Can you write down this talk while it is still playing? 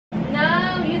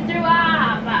you threw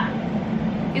up.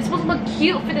 You're supposed to look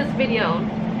cute for this video.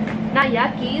 Not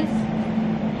yuckies.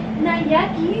 Not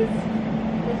yuckies.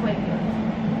 This way cute.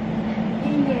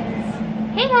 Yes.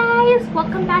 Hey guys,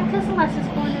 welcome back to Celeste's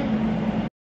Corner.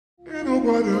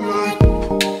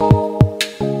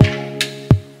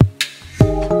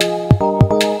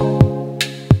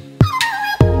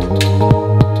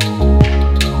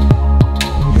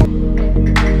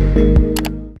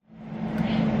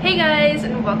 Hey guys,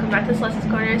 and welcome back to Celeste's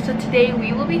Corner. So today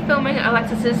we will be filming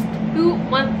Alexus's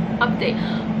 2-month update.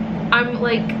 I'm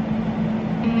like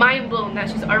mind blown that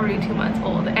she's already 2 months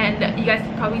old, and you guys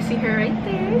can probably see her right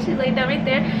there. She's laying down right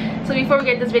there. So before we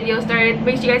get this video started,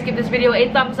 make sure you guys give this video a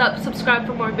thumbs up, subscribe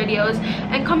for more videos,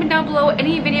 and comment down below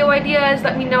any video ideas.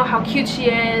 Let me know how cute she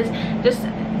is. Just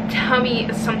tell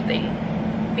me something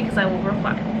because I will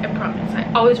reply. I promise.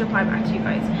 I always reply back to you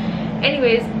guys.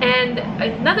 Anyways, and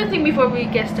another thing before we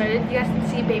get started, you guys can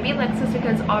see baby Alexus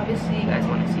because obviously you guys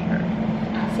want to see her.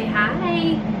 Say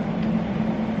hi.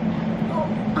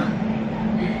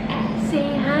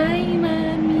 Say hi,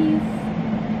 mommies.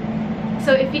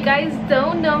 So if you guys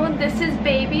don't know, this is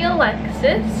baby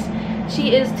Alexus.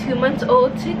 She is 2 months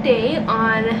old today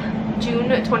on June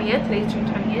 20th. Today's June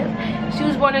 20th. She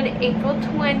was born on April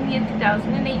 20th,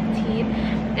 2018,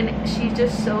 and she's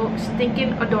just so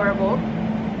stinking adorable.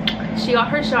 She got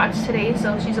her shots today,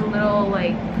 so she's a little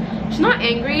like, she's not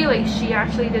angry, like she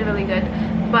actually did really good,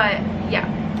 but yeah,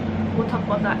 we'll talk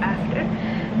about that after.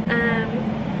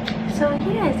 So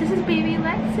yes, this is baby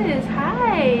Alexus.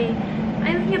 Hi. Am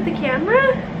I looking at the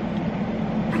camera?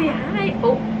 Say hi.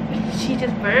 Oh, she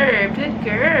just burped. Good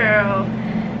girl.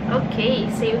 Okay,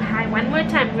 say hi one more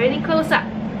time, really close up.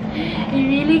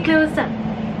 Really close up.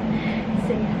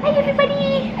 Say hi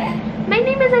everybody. My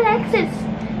name is Alexus.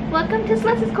 Welcome to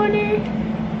Celeste's Corner.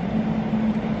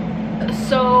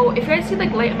 So if you guys see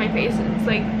like light on my face, it's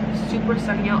like super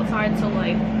sunny outside, so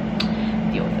like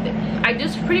deal with it. I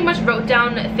just pretty much wrote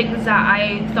down things that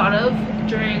I thought of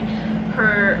during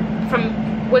her, from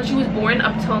when she was born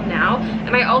up till now,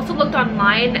 and I also looked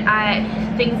online at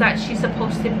things that she's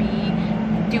supposed to be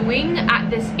doing at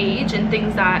this age, and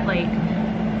things that like,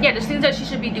 yeah, just things that she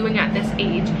should be doing at this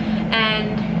age,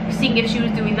 and seeing if she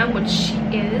was doing them, which she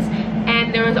is.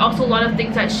 And there was also a lot of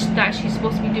things that she's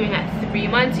supposed to be doing at 3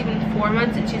 months, even 4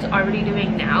 months, that she's already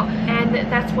doing now, and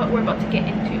that's what we're about to get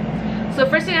into. So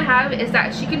first thing I have is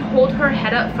that she can hold her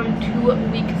head up from 2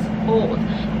 weeks old.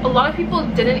 A lot of people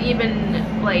didn't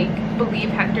even like believe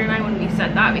Hector and I when we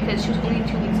said that, because she was only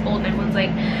 2 weeks old, and everyone's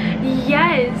like,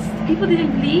 yes, people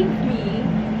didn't believe me,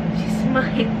 she's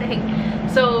my thing.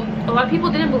 So a lot of people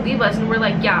didn't believe us, and we're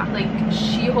like, yeah, like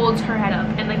she holds her head up,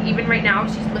 and like even right now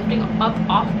she's lifting up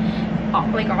off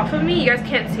of me. You guys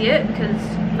can't see it because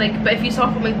like, but if you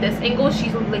saw from like this angle,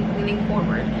 she's like leaning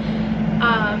forward.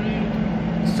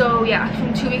 So yeah,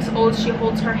 from 2 weeks old she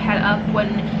holds her head up when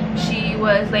she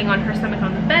was laying on her stomach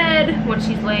on the bed, when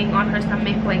she's laying on her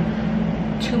stomach like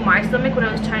to my stomach when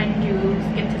I was trying to do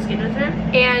skin to skin with her,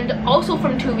 and also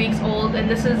from 2 weeks old. And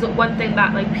this is one thing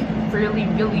that like people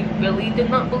really did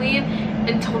not believe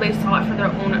until they saw it for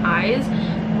their own eyes,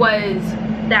 was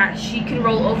that she can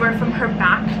roll over from her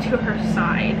back to her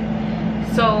side.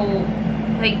 So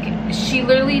like she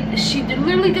literally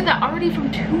did that already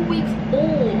from 2 weeks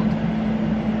old,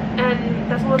 and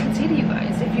that's all I can say to you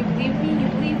guys. If you believe me, you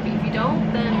believe me. If you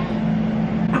don't, then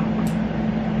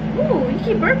ooh, you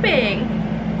keep burping.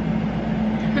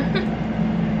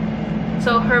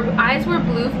 So her eyes were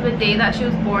blue from the day that she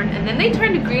was born, and then they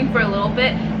turned green for a little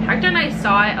bit. Hector and I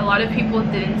saw it. A lot of people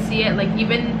didn't see it. Like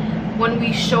even when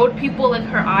we showed people like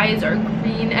her eyes are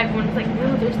green, everyone's like,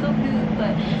 no, they're still blue,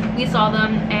 but we saw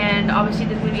them. And obviously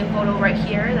there's gonna be a photo right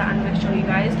here that I'm gonna show you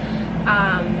guys.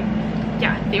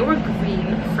 Yeah, they were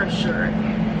green for sure,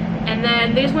 and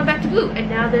then they just went back to blue, and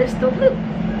now they're still blue,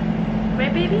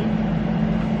 right baby?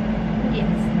 Yes.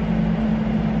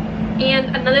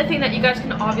 And another thing that you guys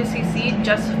can obviously see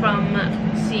just from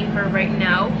seeing her right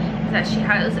now is that she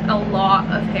has a lot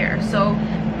of hair. So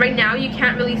right now you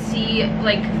can't really see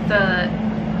like the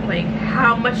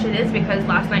how much it is, because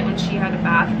last night when she had a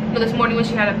bath, no, this morning when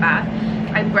she had a bath,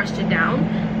 I brushed it down,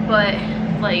 but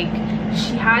like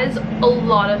she has a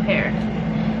lot of hair.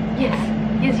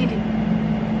 Yes you do.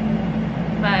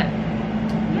 But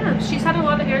yeah, she's had a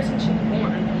lot of hair since she was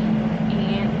born,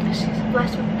 and she's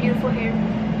blessed with beautiful hair.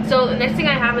 So the next thing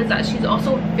I have is that she's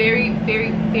also very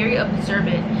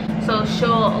observant. So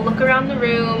she'll look around the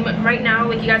room. Right now,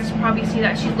 like you guys probably see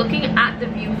that she's looking at the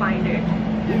viewfinder.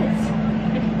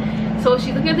 Yes. So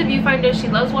she's looking at the viewfinder. She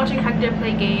loves watching Hector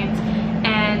play games,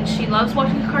 and she loves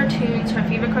watching cartoons. Her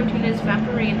favorite cartoon is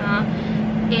Vampirina.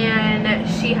 and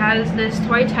she has this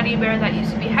toy teddy bear that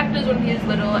used to be Hector's when he was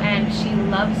little, and she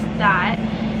loves that.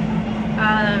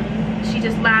 She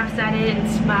just laughs at it and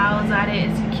smiles at it.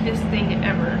 It's the cutest thing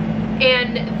ever.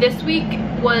 And this week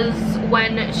was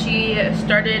when she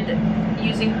started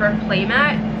using her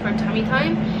playmat for tummy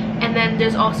time, and then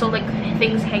there's also like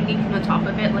things hanging from the top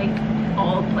of it, like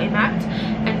all playmats,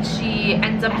 and she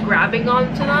ends up grabbing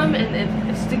onto them, and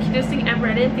it's the cutest thing ever.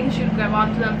 I didn't think she would grab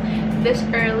onto them this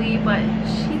early, but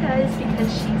she does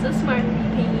because she's a smarty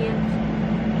pants.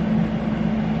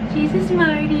 She's a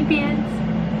smarty pants.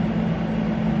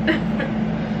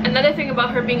 Another thing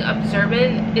about her being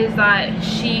observant is that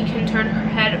she can turn her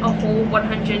head a whole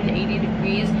 180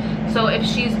 degrees. So if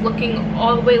she's looking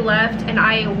all the way left and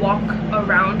I walk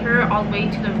around her all the way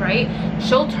to the right,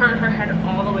 she'll turn her head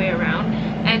all the way around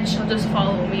and she'll just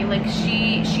follow me. Like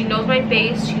she knows my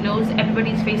face, she knows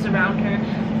everybody's face around her,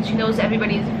 she knows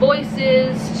everybody's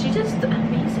voices. She's just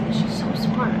amazing. She's so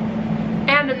smart.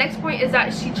 And the next point is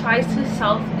that she tries to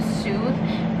self-soothe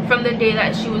from the day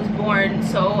that she was born.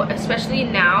 So especially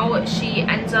now, she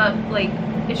ends up like,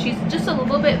 if she's just a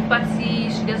little bit fussy,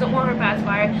 she doesn't want her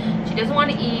pacifier, she doesn't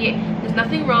want to eat, there's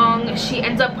nothing wrong, she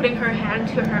ends up putting her hand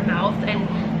to her mouth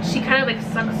and she kind of like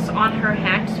sucks on her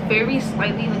hand just very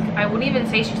slightly. Like I wouldn't even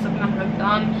say she's sucking on her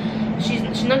thumb.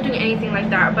 She's not doing anything like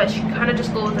that, but she kind of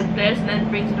just goes like this and then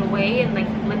brings it away and like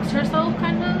licks herself,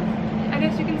 kind of, I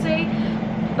guess you can say.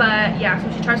 But yeah,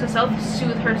 so she tries to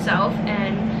self-soothe herself,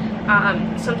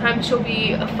 and sometimes she'll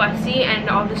be fussy and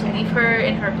I'll just leave her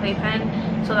in her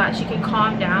playpen so that she can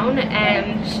calm down,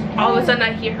 and all of a sudden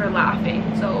I hear her laughing.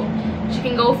 So she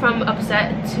can go from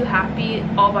upset to happy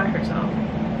all by herself.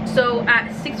 So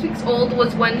at 6 weeks old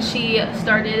was when she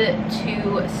started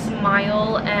to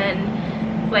smile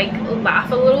and like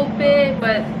laugh a little bit,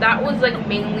 but that was like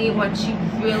mainly when she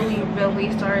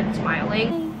really started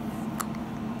smiling.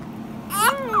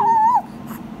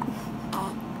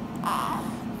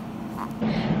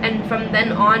 And from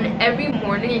then on, every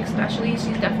morning especially,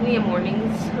 she's definitely a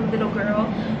mornings little girl.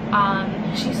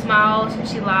 She smiles and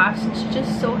she laughs and she's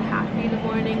just so happy in the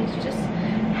morning. She's just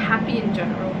happy in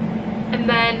general. And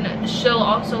then she'll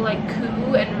also like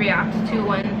coo and react to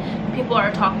when people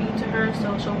are talking to her.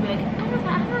 So she'll be like,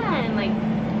 ah, and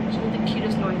like she'll do the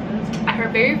cutest noises. At her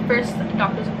very first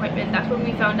doctor's appointment, that's when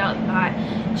we found out that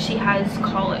she has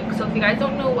colic. So if you guys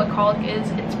don't know what colic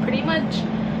is, it's pretty much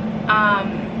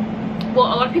well,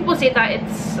 a lot of people say that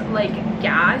it's like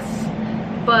gas,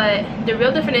 but the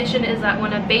real definition is that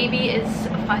when a baby is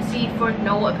fussy for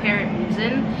no apparent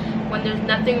reason, when there's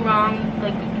nothing wrong,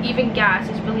 like even gas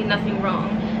is really nothing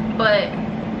wrong, but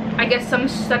I guess some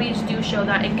studies do show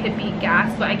that it could be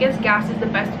gas, but I guess gas is the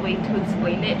best way to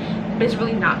explain it, but it's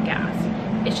really not gas,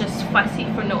 it's just fussy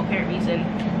for no apparent reason.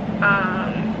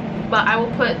 But I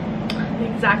will put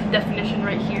the exact definition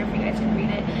right here if you guys can read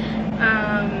it.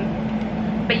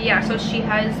 But yeah, so she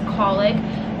has colic.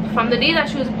 From the day that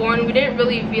she was born, we didn't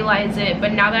really realize it,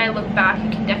 but now that I look back, you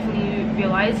can definitely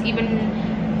realize. Even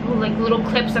like little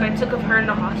clips that I took of her in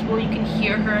the hospital, you can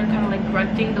hear her kind of like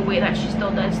grunting the way that she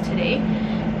still does today.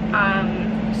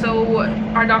 So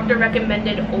our doctor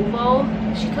recommended Oval.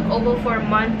 She took Oval for a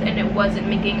month and it wasn't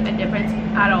making a difference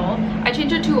at all. I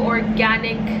changed her to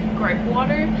organic gripe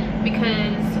water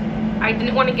because I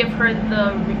didn't want to give her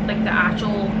the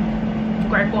actual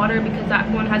gripe water, because that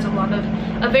one has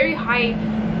a very high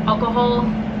alcohol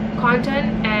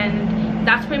content, and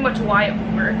that's pretty much why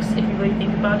it works. If you really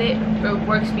think about it, it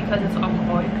works because it's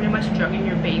alcohol. You're pretty much drugging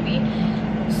your baby.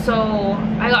 So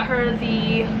I got her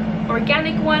the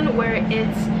organic one where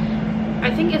it's, I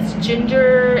think it's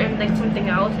ginger and like something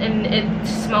else, and it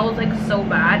smells like so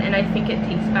bad, and I think it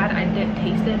tastes bad. I didn't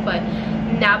taste it, but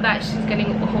now that she's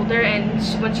getting older and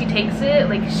when she takes it,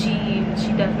 like she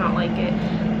does not like it.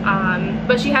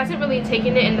 But she hasn't really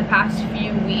taken it in the past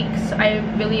few weeks. I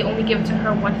really only give it to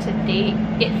her once a day,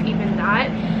 if even that,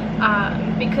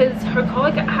 because her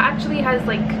colic actually has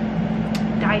like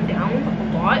died down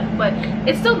a lot, but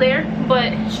it's still there,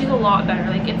 but she's a lot better.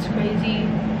 Like it's crazy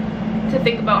to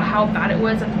think about how bad it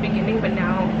was at the beginning, but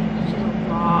now she's a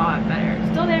lot better.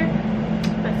 It's still there,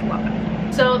 but it's a lot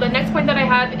better. So the next point that I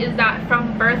have is that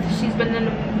from birth she's been an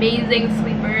amazing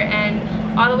sleeper,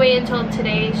 and all the way until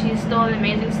today she's still an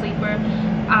amazing sleeper.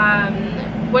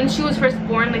 When she was first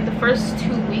born, like the first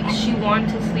 2 weeks, she wanted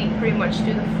to sleep pretty much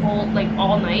through the full, like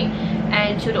all night,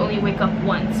 and she would only wake up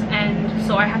once, and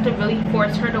so I had to really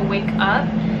force her to wake up.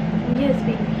 Yes,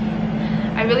 baby.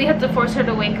 I really had to force her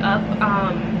to wake up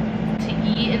to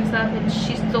eat and stuff, and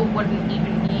she still wouldn't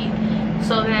even eat.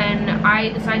 So then I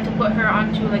decided to put her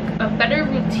onto like a better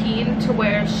routine to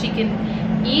where she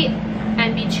can eat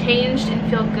and be changed and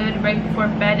feel good right before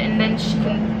bed, and then she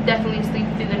can definitely sleep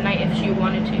through the night if she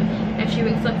wanted to. If she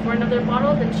wakes up for another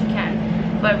bottle, then she can.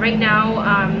 But right now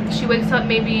she wakes up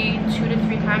maybe 2 to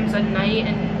 3 times a night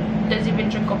and doesn't even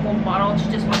drink a whole bottle. She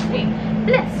just wants to be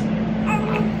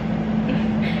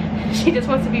she just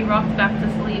wants to be rocked back to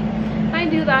sleep. I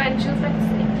do that and she goes back to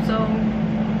sleep. So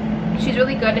she's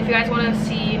really good. If you guys want to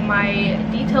see my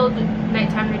detailed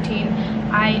nighttime routine,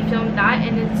 I filmed that,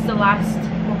 and it's the last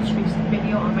most recent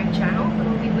video on my channel.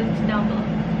 It'll be linked down below.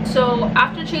 So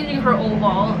after changing her oval,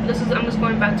 I'm just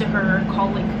going back to her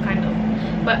colic kind of,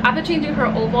 but after changing her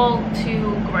oval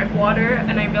to gripe water,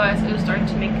 and I realized it was starting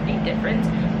to make a difference.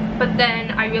 But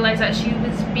then I realized that she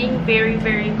was being very,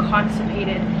 very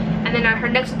constipated. And then at her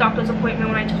next doctor's appointment,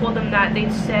 when I told them that, they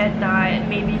said that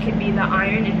maybe it could be the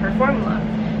iron in her formula.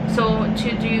 So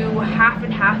to do half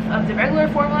and half of the regular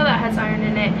formula that has iron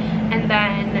in it, and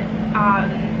then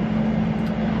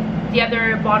the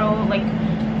other bottle, like,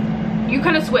 you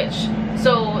kind of switch.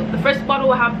 So the first bottle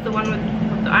will have the one with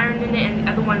the iron in it, and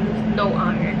the other one with no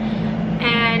iron.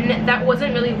 And that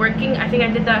wasn't really working. I think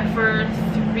I did that for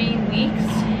 3 weeks,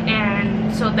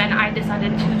 and so then I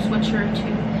decided to switch her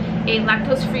to a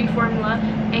lactose-free formula,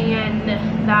 and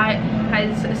that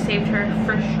has saved her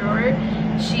for sure.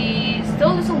 She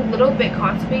still is a little bit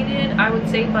constipated, I would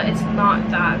say, but it's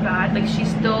not that bad. Like, she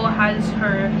still has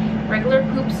her regular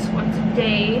poops once a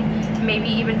day, maybe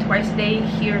even twice a day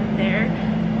here and there.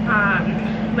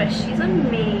 But she's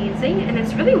amazing, and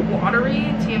it's really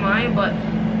watery, TMI. But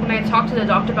when I talked to the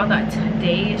doctor about that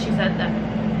today, she said that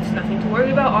it's nothing to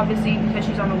worry about, obviously, because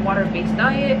she's on a water-based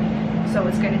diet, so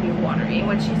it's going to be watery.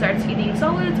 When she starts eating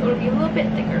solids, it'll be a little bit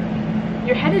thicker.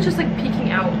 Your head is just like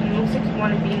peeking out, and it looks like you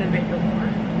want to be in the video more.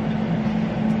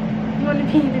 You want to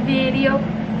be in the video?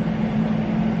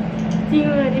 Do you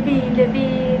want to be in the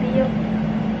video?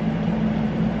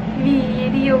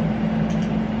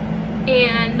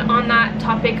 And on that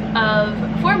topic of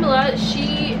formula,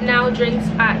 she now drinks,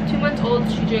 at 2 months old,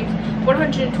 she drinks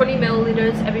 120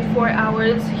 milliliters every 4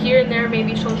 hours. Here and there,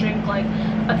 maybe she'll drink like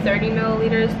a 30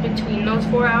 milliliters between those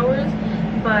 4 hours.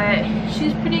 But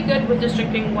she's pretty good with just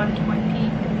drinking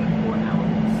 120 every 4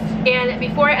 hours. And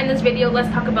before I end this video, let's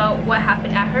talk about what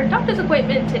happened at her doctor's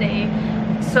appointment today.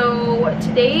 So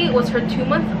today was her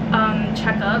 2-month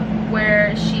checkup,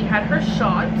 where she had her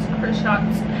shots. Her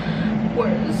shots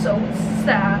were so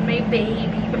sad, my baby,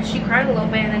 but she cried a little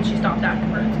bit and then she stopped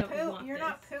afterwards. You're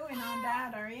not pooing on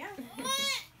Dad, are you?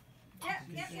 Yep.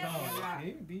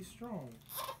 Be strong.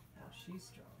 Oh, she's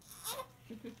strong.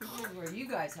 Where you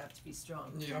guys have to be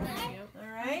strong. Yeah.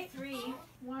 All right, 3,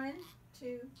 1,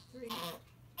 2, 3.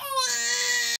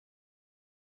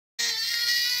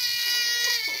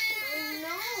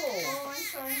 Oh, I'm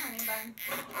sorry, honey bun.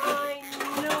 I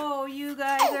know, you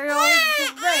guys are all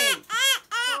great.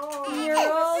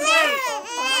 You're all great.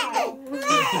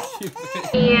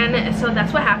 And so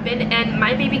that's what happened, and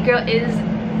my baby girl is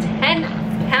 10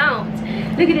 pounds.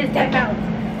 Look at this, 10 pounds.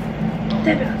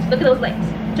 10 pounds. Look at those legs.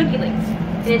 Chunky legs.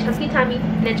 And then chunky tummy,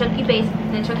 and then chunky face,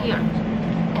 and then chunky arms.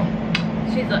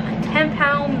 She's a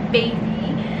 10-pound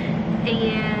baby,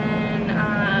 and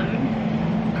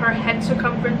her head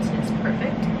circumference is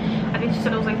perfect. I think she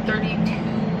said it was like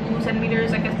 32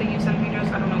 centimeters. I guess they use centimeters,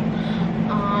 I don't know.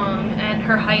 And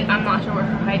her height, I'm not sure what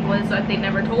her height was. They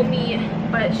never told me,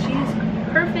 but she's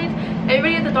perfect.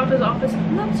 Everybody at the doctor's office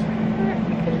loves her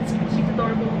because she's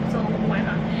adorable, so why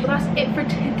not? So that's it for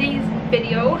today's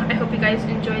video. I hope you guys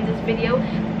enjoyed this video.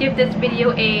 Give this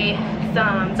video a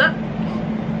thumbs up,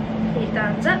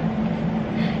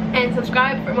 and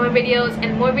subscribe for more videos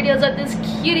and more videos of this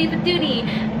cutie patootie.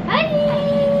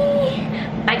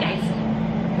 Bye guys.